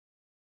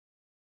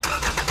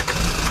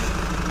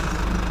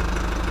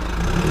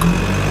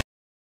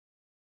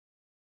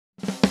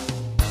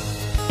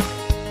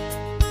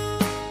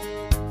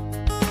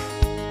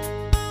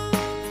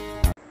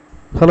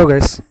Hello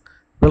guys,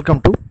 welcome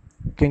to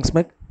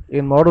Kingsmec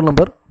in module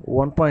number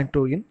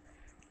 1.2 in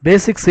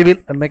Basic Civil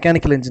and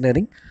Mechanical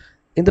Engineering.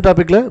 In the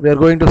topic we are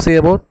going to say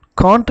about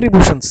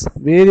contributions,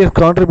 various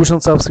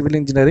contributions of civil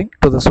engineering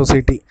to the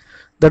society.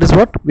 That is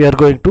what we are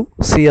going to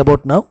see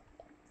about now.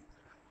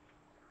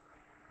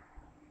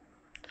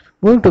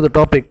 Moving to the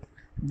topic,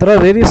 there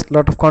are various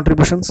lot of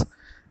contributions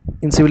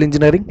in civil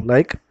engineering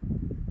like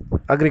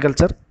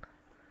agriculture,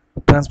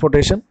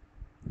 transportation,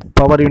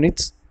 power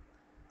units,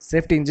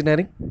 safety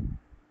engineering,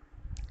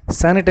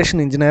 sanitation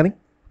engineering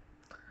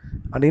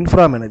and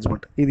infra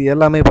management. இது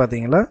எல்லாமே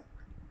பாத்தீங்கன்னா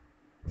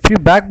few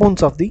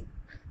backbones of the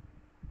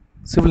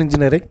civil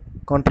engineering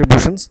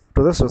contributions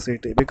to the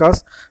society, because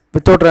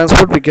without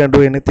transport we can't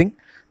do anything.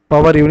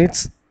 Power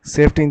units,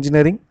 safety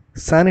engineering,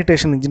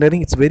 sanitation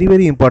engineering, it's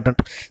very important.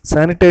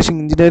 Sanitation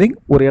engineering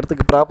ஒரு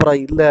இடத்துக்கு ப்ராப்பரா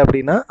இல்ல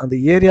அப்படினா அந்த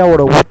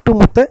ஏரியாவோட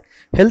ஒட்டுமொத்த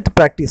ஹெல்த்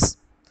பிராக்டிஸ்,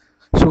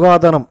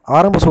 சுகாதாரம்,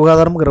 ஆரம்ப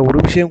சுகாதாரம்ங்கற ஒரு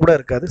விஷயம் கூட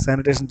இருக்காது.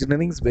 Sanitation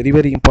engineering is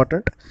very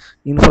important.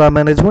 Infra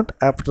management,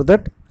 after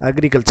that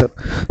agriculture.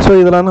 So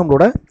இதெல்லாம்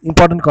நம்மளோட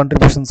important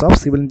contributions of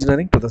civil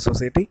engineering to the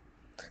society.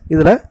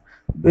 இதுல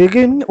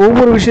again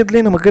ஒவ்வொரு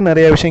விஷயத்துலயும் நமக்கு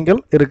நிறைய விஷயங்கள்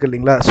இருக்கு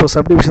இல்லீங்களா? So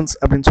subdivisions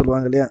அப்படினு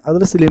சொல்லுவாங்க இல்லையா?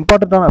 அதுல சில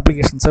இம்பார்ட்டன்ட்டான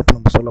அப்ளிகேஷன்ஸ் இப்ப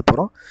நம்ம சொல்ல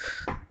போறோம்.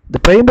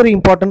 The primary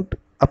important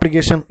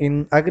application in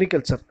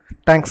agriculture,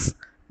 tanks,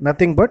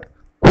 nothing but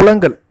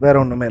குளங்கள், வேற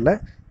ஒண்ணுமே இல்ல.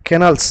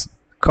 Canals,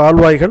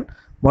 கால்வாய்கள்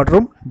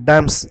மற்றும்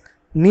dams,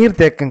 நீர்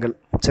தேக்கங்கள்,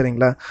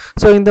 சரிங்களா?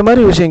 ஸோ இந்த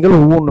மாதிரி விஷயங்கள்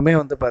ஒவ்வொன்றுமே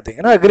வந்து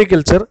பார்த்தீங்கன்னா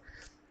அக்ரிகல்ச்சர்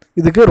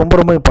இதுக்கு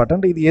ரொம்ப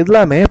இம்பார்ட்டன்ட். இது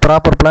எல்லாமே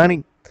ப்ராப்பர்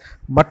பிளானிங்,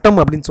 மட்டம்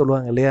அப்படின்னு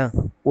சொல்லுவாங்க இல்லையா?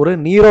 ஒரு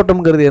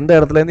நீரோட்டம்ங்கிறது எந்த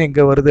இடத்துலேருந்து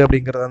எங்கே வருது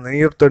அப்படிங்கிறது அந்த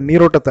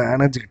நீரோட்டத்தை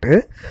அணைஞ்சிக்கிட்டு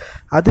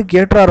அதுக்கு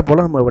ஏற்றாறு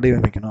போல் நம்ம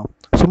வடிவமைக்கணும்.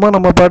 சும்மா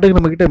நம்ம பாட்டுக்கு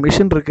நம்மக்கிட்ட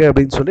மிஷின் இருக்குது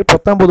அப்படின்னு சொல்லி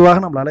பொதுவாக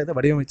நம்மளால் இதை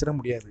வடிவமைச்சிட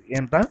முடியாது.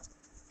 ஏன்னா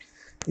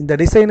இந்த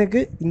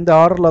டிசைனுக்கு இந்த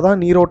ஆர்டரில்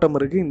தான் நீரோட்டம்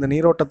இருக்குது, இந்த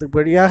நீரோட்டத்துக்கு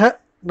வழியாக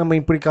நம்ம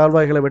இப்படி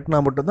கால்வாய்களை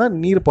வெட்டினா மட்டும்தான்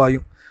நீர்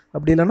பாயும்,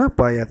 அப்படி இல்லைன்னா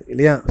பாயாது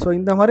இல்லையா? ஸோ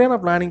இந்த மாதிரியான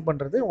பிளானிங்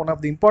பண்ணுறது one of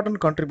the important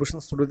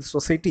contributions to the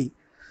society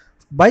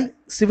by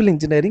civil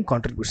engineering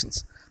contributions.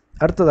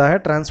 அடுத்ததாக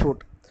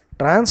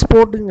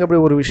டிரான்ஸ்போர்ட்டுங்க அப்படி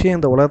ஒரு விஷயம்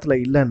இந்த உலகத்தில்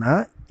இல்லைன்னா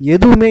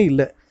எதுவுமே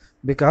இல்லை.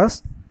 பிகாஸ்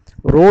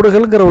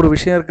ரோடுகள்ங்கிற ஒரு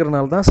விஷயம்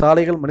இருக்கிறனால தான்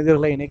சாலைகள்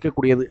மனிதர்களை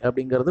இணைக்கக்கூடியது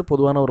அப்படிங்கிறது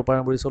பொதுவான ஒரு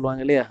பழமொழி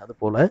சொல்லுவாங்க இல்லையா?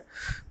 அதுபோல்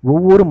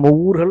ஒவ்வொரு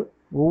ஊர்கள்,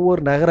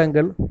 ஒவ்வொரு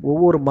நகரங்கள்,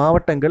 ஒவ்வொரு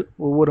மாவட்டங்கள்,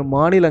 ஒவ்வொரு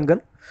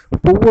மாநிலங்கள்,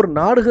 ஒவ்வொரு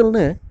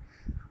நாடுகள்னு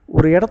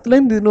ஒரு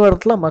இடத்துலேருந்து இன்னொரு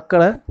இடத்துல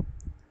மக்களை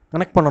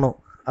கனெக்ட் பண்ணணும்.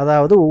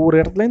 அதாவது ஒவ்வொரு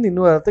இடத்துலேருந்து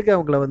இன்னொரு இடத்துக்கு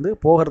அவங்கள வந்து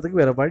போகிறதுக்கு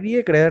வேறு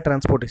வழியே கிடையாது.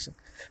 டிரான்ஸ்போர்ட்டேஷன்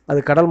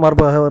அது கடல்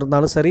மார்க்கமாக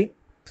இருந்தாலும் சரி,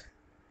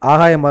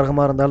 ஆகாய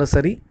மார்க்கமாக இருந்தாலும்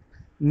சரி,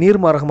 நீர்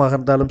மார்க்கமாக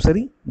இருந்தாலும்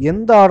சரி,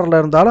 எந்த ஆர்டரில்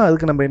இருந்தாலும்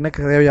அதுக்கு நம்ம என்ன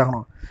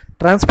தேவையாகணும்?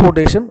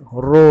 Transportation,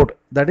 road,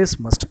 that is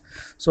must.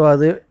 So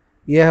அது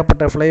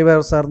ஏகப்பட்ட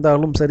ஃப்ளைவேர்ஸாக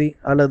இருந்தாலும் சரி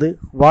அல்லது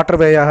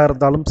வாட்டர்வேயாக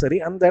இருந்தாலும் சரி,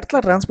 அந்த இடத்துல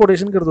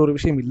டிரான்ஸ்போர்ட்டேஷனுங்கிறது ஒரு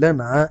விஷயம்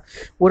இல்லைன்னா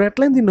ஒரு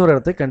இடத்துலேருந்து இன்னொரு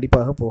இடத்துக்கு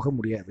கண்டிப்பாக போக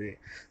முடியாது.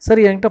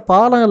 சரி, என்கிட்ட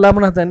பாலம்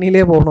இல்லாமல் நான்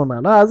தண்ணியிலே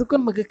போகணுன்னாலும்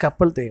அதுக்கும் நமக்கு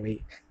கப்பல் தேவை,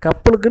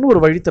 கப்பலுக்குன்னு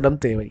ஒரு வழித்தடம்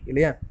தேவை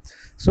இல்லையா?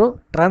 So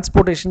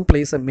transportation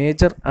place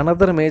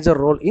another major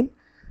role in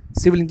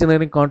civil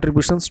engineering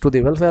contributions to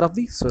the welfare of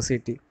the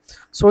society.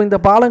 So இந்த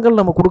பாலங்கள்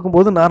நம்ம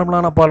கொடுக்கும்போது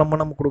நார்மலான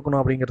பாலமாக நம்ம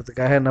கொடுக்கணும்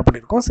அப்படிங்கிறதுக்காக என்ன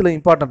பண்ணியிருக்கோம், சில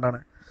இம்பார்ட்டண்ட்டான.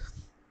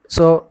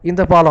 ஸோ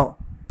இந்த பாலம்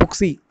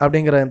புக்ஸி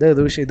அப்படிங்கிற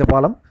இந்த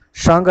பாலம்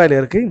ஷாங்காயில்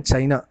இருக்குது, in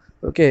China.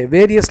 Okay,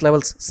 various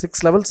levels, 6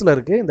 லெவல்ஸில்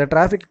இருக்குது. இந்த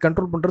டிராஃபிக்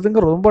கண்ட்ரோல் பண்ணுறதுங்க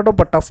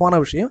ரொம்ப டஃப்பான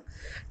விஷயம்,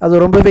 அது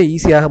ரொம்பவே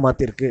ஈஸியாக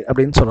மாற்றிருக்கு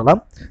அப்படின்னு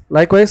சொல்லலாம்.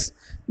 லைக்வைஸ்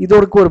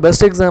இதோருக்கு ஒரு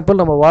பெஸ்ட் எக்ஸாம்பிள்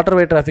நம்ம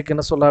வாட்டர்வே டிராஃபிக்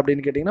என்ன சொல்லலாம்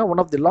அப்படின்னு கேட்டிங்கன்னா,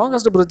 one of the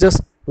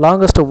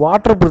longest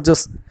water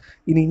bridges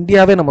இன்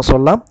இந்தியாவே நம்ம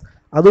சொல்லலாம்.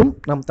 அதுவும்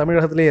நம்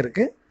தமிழகத்திலே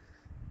இருக்குது,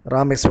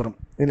 ராமேஸ்வரம்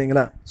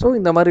இல்லைங்களா? ஸோ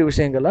இந்த மாதிரி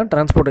விஷயங்கள்லாம்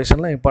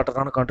டிரான்ஸ்போர்ட்டேஷனில்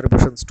இம்பார்ட்டண்டான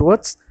contributions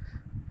towards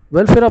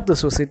welfare of the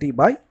society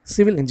by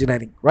civil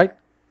engineering, right?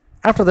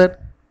 After that,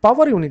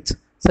 power units.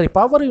 சரி,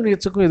 பவர்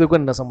யூனிட்ஸுக்கும் இதுக்கும்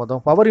என்ன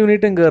சம்மந்தம்? Power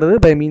யூனிட்டுங்கிறது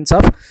by means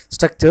of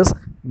structures,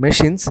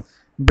 machines,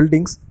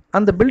 buildings.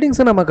 அந்த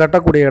பில்டிங்ஸை நம்ம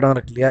கட்டக்கூடிய இடம்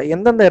இருக்கு இல்லையா?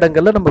 எந்தெந்த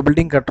இடங்களில் நம்ம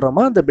பில்டிங்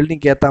கட்டுறோமோ அந்த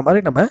பில்டிங்க்கு ஏற்ற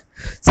மாதிரி நம்ம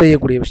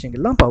செய்யக்கூடிய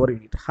விஷயங்கள் தான் power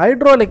unit.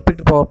 Hydro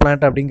electric power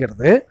plant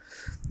அப்படிங்கிறது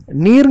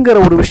நீருங்கிற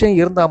ஒரு விஷயம்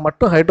இருந்தால்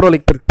மட்டும் ஹைட்ரோ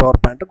எலக்ட்ரிக்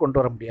பவர் பிளான்ட்டை கொண்டு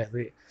வர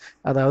முடியாது.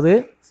 அதாவது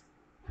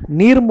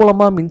நீர்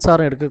மூலமாக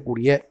மின்சாரம்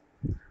எடுக்கக்கூடிய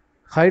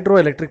ஹைட்ரோ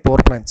எலக்ட்ரிக்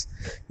பவர் பிளான்ட்ஸ்,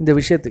 இந்த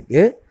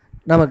விஷயத்துக்கு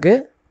நமக்கு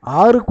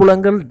ஆறு,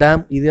 குளங்கள்,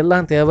 டேம்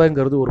இதெல்லாம்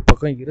தேவைங்கிறது ஒரு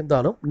பக்கம்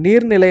இருந்தாலும்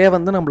நீர்நிலையை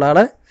வந்து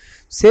நம்மளால்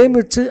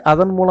சேமித்து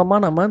அதன் மூலமாக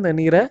நம்ம அந்த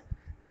நீரை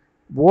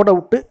ஓட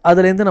விட்டு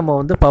அதுலேருந்து நம்ம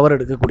வந்து பவர்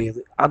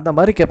எடுக்கக்கூடியது. அந்த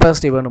மாதிரி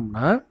கெப்பாசிட்டி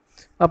வேணும்னா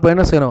அப்போ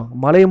என்ன செய்யணும்?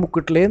 மலை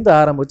முக்குட்டிலேருந்து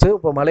ஆரம்பித்து,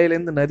 இப்போ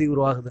மலையிலேருந்து நதி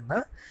உருவாகுதுன்னா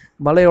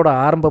மலையோட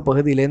ஆரம்ப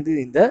பகுதியிலேருந்து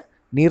இந்த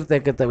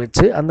நீர்த்தேக்கத்தை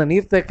வச்சு அந்த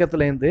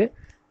நீர்த்தேக்கத்துலேருந்து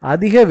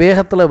அதிக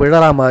வேகத்தில்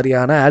விழற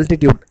மாதிரியான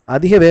ஆல்டிடியூட்,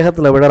 அதிக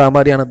வேகத்தில் விழற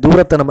மாதிரியான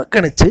தூரத்தை நம்ம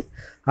கணிச்சு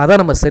அதை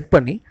நம்ம செட்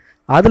பண்ணி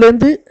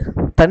அதுலேருந்து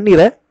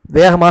தண்ணீரை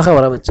வேகமாக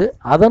வர வச்சு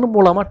அதன்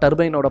மூலமாக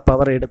டர்பைனோட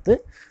பவரை எடுத்து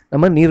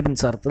நம்ம நீர்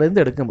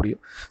மின்சாரத்துலேருந்து எடுக்க முடியும்.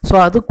 ஸோ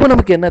அதுக்கும்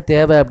நமக்கு என்ன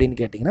தேவை அப்படின்னு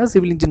கேட்டிங்கன்னா,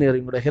 சிவில்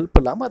இன்ஜினியரிங்கோட ஹெல்ப்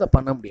இல்லாமல் அதை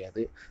பண்ண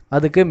முடியாது.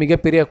 அதுக்கு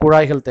மிகப்பெரிய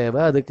குழாய்கள்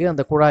தேவை. அதுக்கு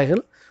அந்த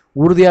குழாய்கள்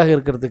உறுதியாக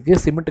இருக்கிறதுக்கு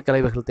சிமெண்ட்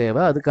கலவைகள்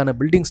தேவை, அதுக்கான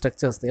பில்டிங்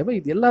ஸ்ட்ரக்சர்ஸ் தேவை.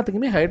 இது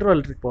எல்லாத்துக்குமே ஹைட்ரோ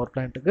எலக்ட்ரிக் பவர்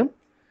பிளான்ட்டுக்கு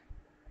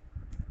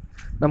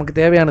நமக்கு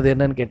தேவையானது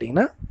என்னன்னு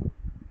கேட்டிங்கன்னா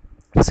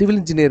சிவில்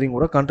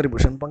இன்ஜினியரிங்கோட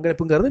கான்ட்ரிபியூஷன்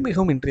பங்களிப்புங்கிறது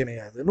மிகவும்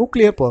இன்றியமையாது.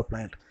 நியூக்ளியர் பவர்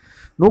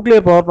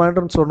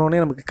பிளான்ட்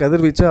சொன்னோடனே நமக்கு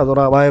கதிர்வீச்சு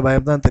அதோட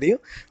பயம் தான்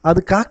தெரியும். அது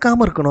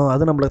காக்காமல் இருக்கணும்,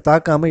 அது நம்மளை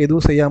தாக்காமல்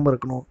எதுவும் செய்யாமல்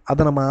இருக்கணும்,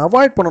 அதை நம்ம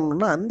அவாய்ட்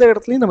பண்ணணும்னா அந்த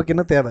இடத்துலையும் நமக்கு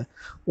என்ன தேவை,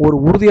 ஒரு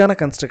உறுதியான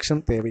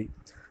கன்ஸ்ட்ரக்ஷன் தேவை.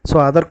 ஸோ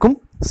அதற்கும்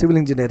சிவில்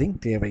இன்ஜினியரிங்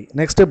தேவை.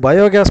 நெக்ஸ்ட்டு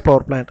பயோகேஸ்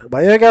பவர்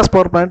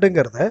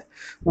பிளான்ட்டுங்கிறத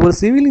ஒரு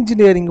சிவில்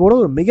இன்ஜினியரிங்கோட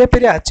ஒரு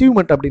மிகப்பெரிய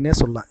அச்சீவ்மெண்ட் அப்படின்னே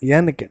சொல்லலாம்.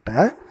 ஏன்னு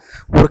கேட்டால்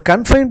ஒரு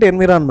கன்ஃபைன்ட்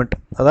என்விரான்மெண்ட்,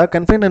 அதாவது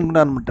கன்ஃபைன்ட்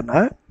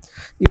என்விரான்மெண்ட்னா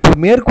இப்போ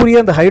மேற்கூறிய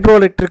அந்த hydro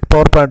electric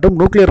power பிளான்ட்டும்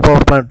nuclear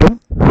power பிளான்ட்டும்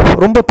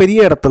ரொம்ப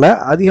பெரிய இடத்துல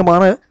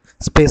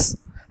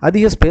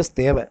அதிக ஸ்பேஸ்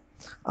தேவை.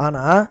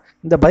 ஆனால்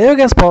இந்த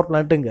பயோகேஸ் பவர்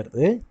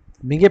பிளான்ட்டுங்கிறது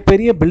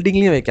மிகப்பெரிய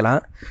பில்டிங்லேயும்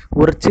வைக்கலாம்.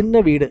 ஒரு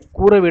சின்ன வீடு,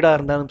 கூரை வீடாக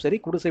இருந்தாலும் சரி,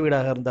 குடிசை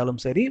வீடாக இருந்தாலும்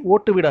சரி,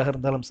 ஓட்டு வீடாக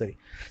இருந்தாலும் சரி,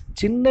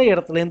 சின்ன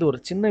இடத்துலேருந்து ஒரு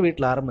சின்ன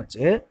வீட்டில்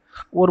ஆரம்பித்து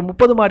ஒரு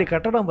 30 மாடி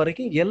கட்டடம்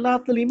வரைக்கும்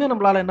எல்லாத்துலேயுமே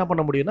நம்மளால் என்ன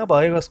பண்ண முடியும்னா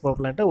பயோகேஸ் பவர்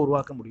பிளான்ட்டை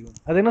உருவாக்க முடியும்.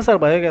 அது என்ன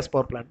sir biogas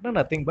power பிளான்ட்னா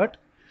nothing but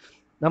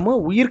நம்ம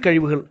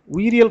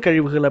உயிரியல்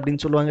கழிவுகள்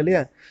அப்படின்னு சொல்லுவாங்க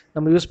இல்லையா,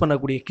 நம்ம யூஸ்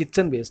பண்ணக்கூடிய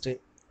கிச்சன் வேஸ்ட்டு,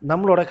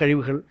 நம்மளோட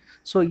கழிவுகள்,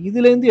 ஸோ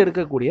இதுலேருந்து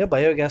எடுக்கக்கூடிய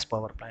பயோகேஸ்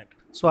பவர் பிளான்ட்.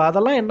 ஸோ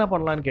அதெல்லாம் என்ன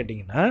பண்ணலான்னு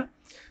கேட்டிங்கன்னா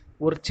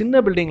ஒரு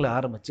சின்ன பில்டிங்கில்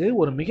ஆரம்பித்து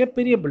ஒரு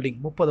மிகப்பெரிய பில்டிங்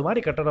 30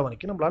 மாடி கட்டடம்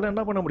வரைக்கும் நம்மளால்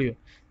என்ன பண்ண முடியும்,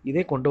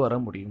 இதே கொண்டு வர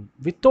முடியும்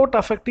without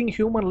affecting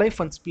human life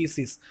and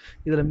species.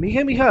 இதில்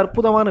மிக மிக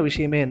அற்புதமான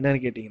விஷயமே என்னன்னு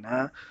கேட்டிங்கன்னா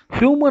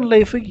ஹியூமன்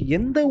லைஃபுக்கு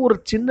எந்த ஒரு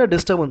சின்ன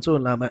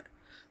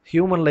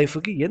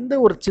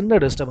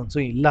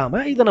டிஸ்டர்பன்ஸும்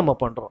இல்லாமல் இதை நம்ம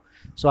பண்ணுறோம்.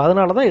 ஸோ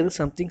அதனால தான் இது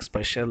சம்திங்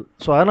ஸ்பெஷல்.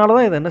 ஸோ அதனால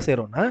தான் இதை என்ன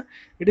செய்கிறோன்னா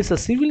it is a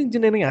civil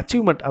engineering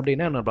achievement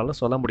அப்படின்னு நம்மளால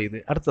சொல்ல முடியுது.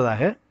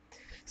 அடுத்ததாக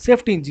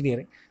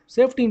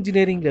சேஃப்டி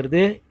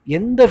இன்ஜினியரிங்கிறது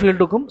எந்த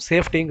ஃபீல்டுக்கும்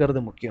சேஃப்டிங்கிறது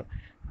முக்கியம்.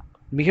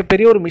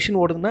 மிகப்பெரிய ஒரு மிஷின்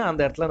ஓடுதுன்னா அந்த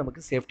இடத்துல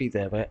நமக்கு சேஃப்டி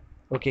தேவை.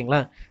 ஓகேங்களா,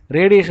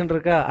 ரேடியேஷன்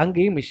இருக்கா,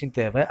 அங்கேயும் மிஷின்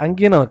தேவை,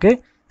 அங்கேயும் நமக்கு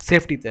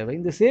சேஃப்டி தேவை.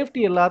 இந்த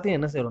சேஃப்டி எல்லாத்தையும்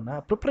என்ன செய்யணும்னா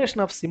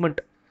ப்ரிப்பரேஷன் ஆஃப்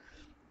சிமெண்ட்.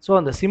 ஸோ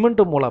அந்த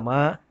சிமெண்ட்டு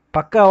மூலமாக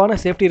பக்காவான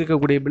சேஃப்டி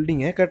இருக்கக்கூடிய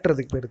பில்டிங்கை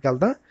கட்டுறதுக்கு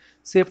பேருக்கால் தான்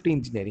safety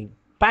engineering.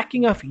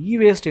 Packing of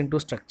waste into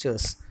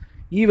structures.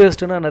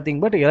 வேஸ்ட்டுனா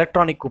nothing but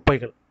electronic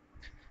குப்பைகள்.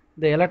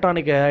 இந்த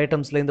எலக்ட்ரானிக்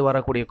ஐட்டம்ஸ்லேருந்து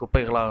வரக்கூடிய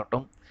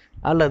குப்பைகளாகட்டும்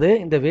அல்லது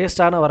இந்த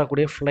வேஸ்ட்டான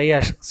வரக்கூடிய ஃப்ளை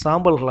ஆஷ்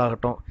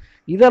சாம்பல்களாகட்டும்,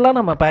 இதெல்லாம்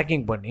நம்ம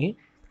பேக்கிங் பண்ணி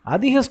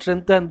அதிக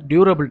ஸ்ட்ரென்த் அண்ட்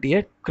டியூரபிலிட்டியை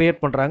க்ரியேட்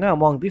பண்ணுறாங்க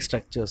அமாங் தி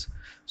ஸ்ட்ரக்சர்ஸ்.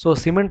 ஸோ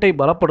சிமெண்ட்டை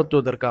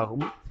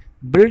பலப்படுத்துவதற்காகவும்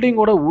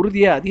பில்டிங்கோட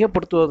உறுதியை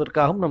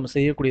அதிகப்படுத்துவதற்காகவும் நம்ம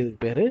செய்யக்கூடியதுக்கு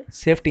பேர்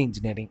சேஃப்டி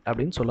இன்ஜினியரிங்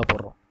அப்படின்னு சொல்ல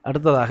போகிறோம்.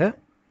 அடுத்ததாக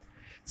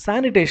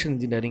sanitation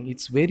engineering.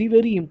 It's very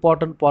very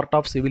important part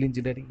of civil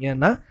engineering.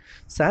 ஏன்னா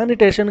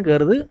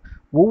சானிடேஷனுங்கிறது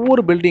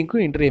ஒவ்வொரு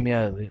பில்டிங்க்கும்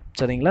இன்றியமையாகுது.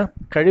 சரிங்களா,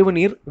 கழிவு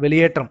நீர்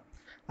வெளியேற்றம்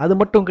அது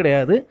மட்டும்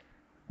கிடையாது,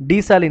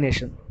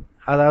 டீசாலினேஷன்,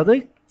 அதாவது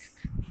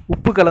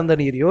உப்பு கலந்த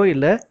நீரையோ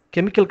இல்லை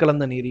கெமிக்கல்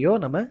கலந்த நீரையோ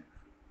நம்ம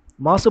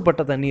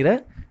மாசுபட்ட தண்ணீரை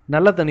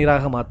நல்ல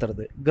தண்ணீராக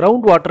மாற்றுறது,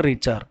 கிரவுண்ட் வாட்டர்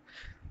ரீசார்ஜ்,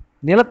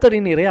 நிலத்தடி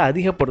நீரை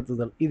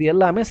அதிகப்படுத்துதல், இது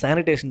எல்லாமே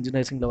சானிடேஷன்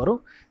இன்ஜினியரிங்கில் வரும்.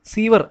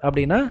 சீவர்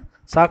அப்படின்னா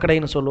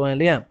சாக்கடைன்னு சொல்லுவோம்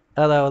இல்லையா,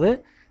 அதாவது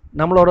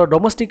நம்மளோட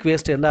டொமஸ்டிக்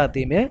வேஸ்ட்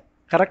எல்லாத்தையுமே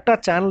கரெக்டாக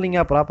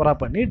சேனலிங்காக ப்ராப்பராக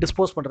பண்ணி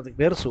டிஸ்போஸ்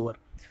பண்ணுறதுக்கு பேர் சுவர்.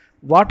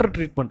 வாட்டர்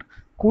ட்ரீட்மெண்ட்,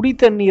 குடி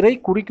தண்ணீரை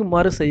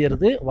குடிக்குமாறு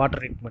செய்கிறது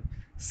வாட்டர் ட்ரீட்மெண்ட்.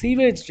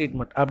 சீவேஜ்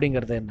ட்ரீட்மெண்ட்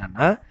அப்படிங்கிறது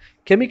என்னென்னா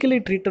கெமிக்கலி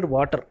ட்ரீட்டட்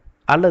வாட்டர்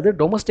அல்லது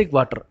டொமஸ்டிக்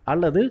வாட்டர்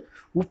அல்லது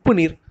உப்பு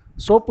நீர்,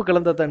 சோப்பு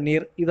கலந்த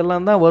தண்ணீர்,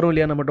 இதெல்லாம் தான் வரும்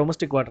இல்லையா நம்ம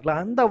டொமஸ்டிக் வாட்டரில்.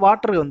 அந்த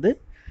வாட்டர்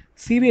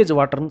சீவேஜ்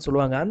வாட்டர்னு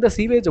சொல்லுவாங்க. அந்த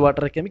சீவேஜ்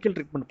வாட்டரை கெமிக்கல்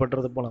ட்ரீட்மெண்ட்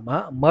பண்ணுறது மூலமாக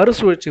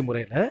மறுசுழற்சி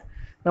முறையில்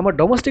நம்ம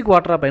டொமஸ்டிக்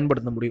வாட்டராக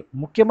பயன்படுத்த முடியும்.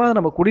 முக்கியமாக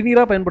நம்ம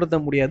குடிநீராக பயன்படுத்த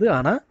முடியாது,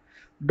 ஆனால்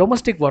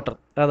டொமஸ்டிக் வாட்டர்,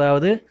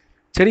 அதாவது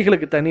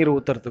செடிகளுக்கு தண்ணீர்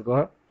ஊற்றுறதுக்கோ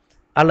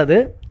அல்லது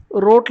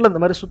ரோட்டில் இந்த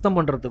மாதிரி சுத்தம்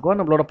பண்ணுறதுக்கோ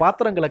நம்மளோட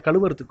பாத்திரங்களை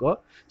கழுவுறதுக்கோ,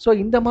 ஸோ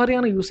இந்த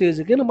மாதிரியான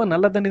யூசேஜுக்கு நம்ம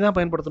நல்ல தண்ணி தான்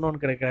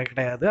பயன்படுத்தணும்னு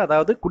கிடையாது,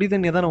 அதாவது குடி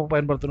தண்ணியை தான் நம்ம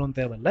பயன்படுத்தணும்னு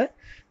தேவையில்லை.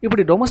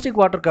 இப்படி டொமஸ்டிக்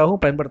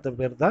வாட்டருக்காகவும் பயன்படுத்த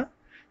பேர் தான்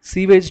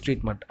சீவேஜ்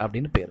ட்ரீட்மெண்ட்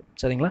அப்படின்னு பேர்.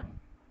 சரிங்களா,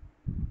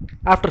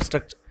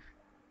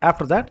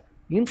 ஆஃப்டர் தட்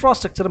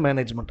இன்ஃப்ராஸ்ட்ரக்சர்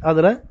மேனேஜ்மெண்ட்.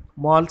 அதில்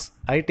malls,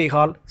 ID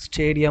hall,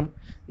 stadium,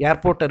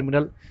 airport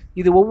terminal,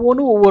 இது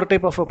ஒவ்வொன்றும் ஒவ்வொரு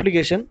டைப் ஆஃப்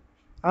அப்ளிகேஷன்.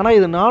 ஆனால்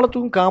இது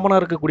நாலுத்துக்கும்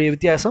காமனாக இருக்கக்கூடிய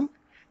வித்தியாசம்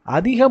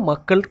அதிக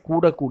மக்கள்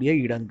கூடக்கூடிய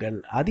இடங்கள்,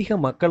 அதிக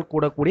மக்கள்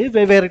கூடக்கூடிய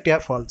variety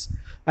of halls.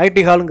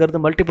 ID ஹாலுங்கிறது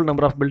multiple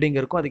number of building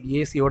இருக்கும், அதுக்கு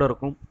ஏசியோடு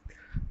இருக்கும்.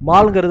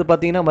 மால்ங்கிறது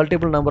பார்த்தீங்கன்னா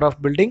மல்டிபிள் நம்பர் ஆஃப்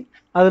பில்டிங்,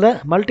 அதில்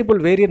multiple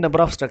variant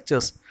number of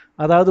structures.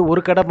 அதாவது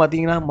ஒரு கடை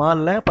பார்த்தீங்கன்னா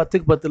மாலில்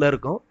 10க்கு 10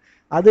 இருக்கும்,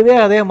 அதுவே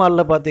அதே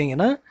மாலில்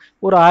பார்த்தீங்கன்னா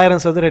ஒரு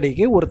 1000 சதுர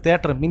அடிக்கு ஒரு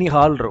தேட்டர் மினி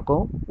ஹால்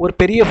இருக்கும், ஒரு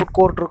பெரிய ஃபுட்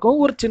கோர்ட் இருக்கும்,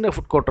 ஒரு சின்ன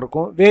ஃபுட் கோர்ட்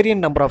இருக்கும்,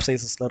 வேரியன்ட் நம்பர் ஆஃப்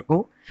சைஸஸில்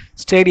இருக்கும்.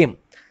 ஸ்டேடியம்,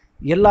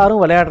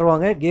 எல்லாரும்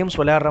விளையாடுறவங்க, கேம்ஸ்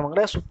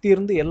விளையாடுறவங்கள சுற்றி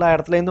இருந்து எல்லா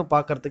இடத்துலேருந்தும்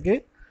பார்க்குறதுக்கு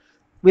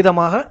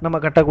விதமாக நம்ம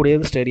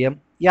கட்டக்கூடியது ஸ்டேடியம்.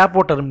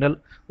 ஏர்போர்ட் டெர்மினல்,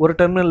 ஒரு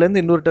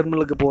டெர்மினல்லேருந்து இன்னொரு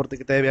டெர்மினலுக்கு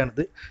போகிறதுக்கு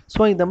தேவையானது.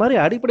 ஸோ இந்த மாதிரி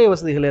அடிப்படை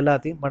வசதிகள்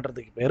எல்லாத்தையும்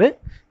பண்ணுறதுக்கு பேர்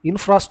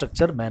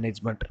இன்ஃப்ராஸ்ட்ரக்சர்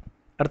மேனேஜ்மெண்ட்.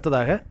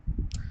 அடுத்ததாக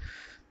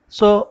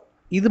ஸோ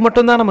இது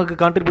மட்டும்தான் நமக்கு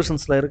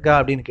கான்ட்ரிபியூஷன்ஸில் இருக்கா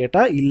அப்படின்னு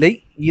கேட்டால் இல்லை,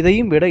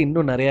 இதையும் விட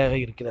இன்னும் நிறையாக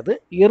இருக்கிறது.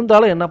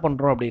 இருந்தாலும் என்ன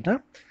பண்ணுறோம் அப்படின்னா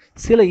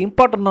சில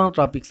இம்பார்ட்டண்டான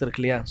டாபிக்ஸ் இருக்கு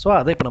இல்லையா, ஸோ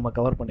அதை இப்போ நம்ம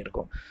கவர்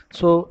பண்ணியிருக்கோம்.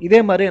 ஸோ இதே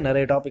மாதிரியே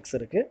நிறைய டாபிக்ஸ்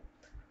இருக்குது.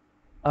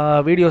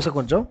 வீடியோஸை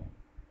கொஞ்சம்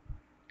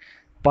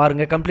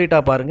பாருங்கள்,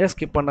 கம்ப்ளீட்டாக பாருங்கள்,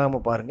 ஸ்கிப்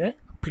பண்ணாமல் பாருங்கள்.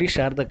 Please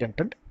share the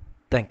content.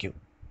 Thank you.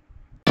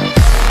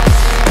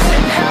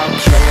 How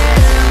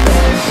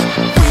careless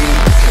we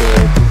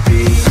could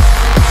be.